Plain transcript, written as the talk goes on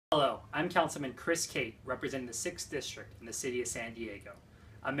Hello, I'm Councilman Cate, representing the 6th District in the city of San Diego,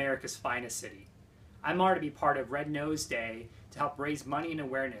 America's finest city. I'm honored to be part of Red Nose Day to help raise money and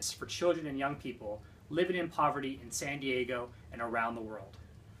awareness for children and young people living in poverty in San Diego and around the world.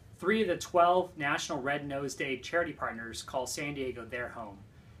 3 of the 12 National Red Nose Day charity partners call San Diego their home,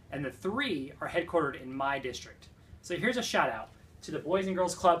 and the 3 are headquartered in my district. So here's a shout out to the Boys and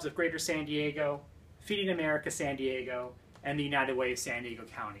Girls Clubs of Greater San Diego, Feeding America San Diego, and the United Way of San Diego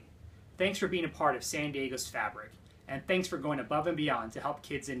County. Thanks for being a part of San Diego's fabric, and thanks for going above and beyond to help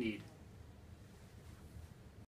kids in need.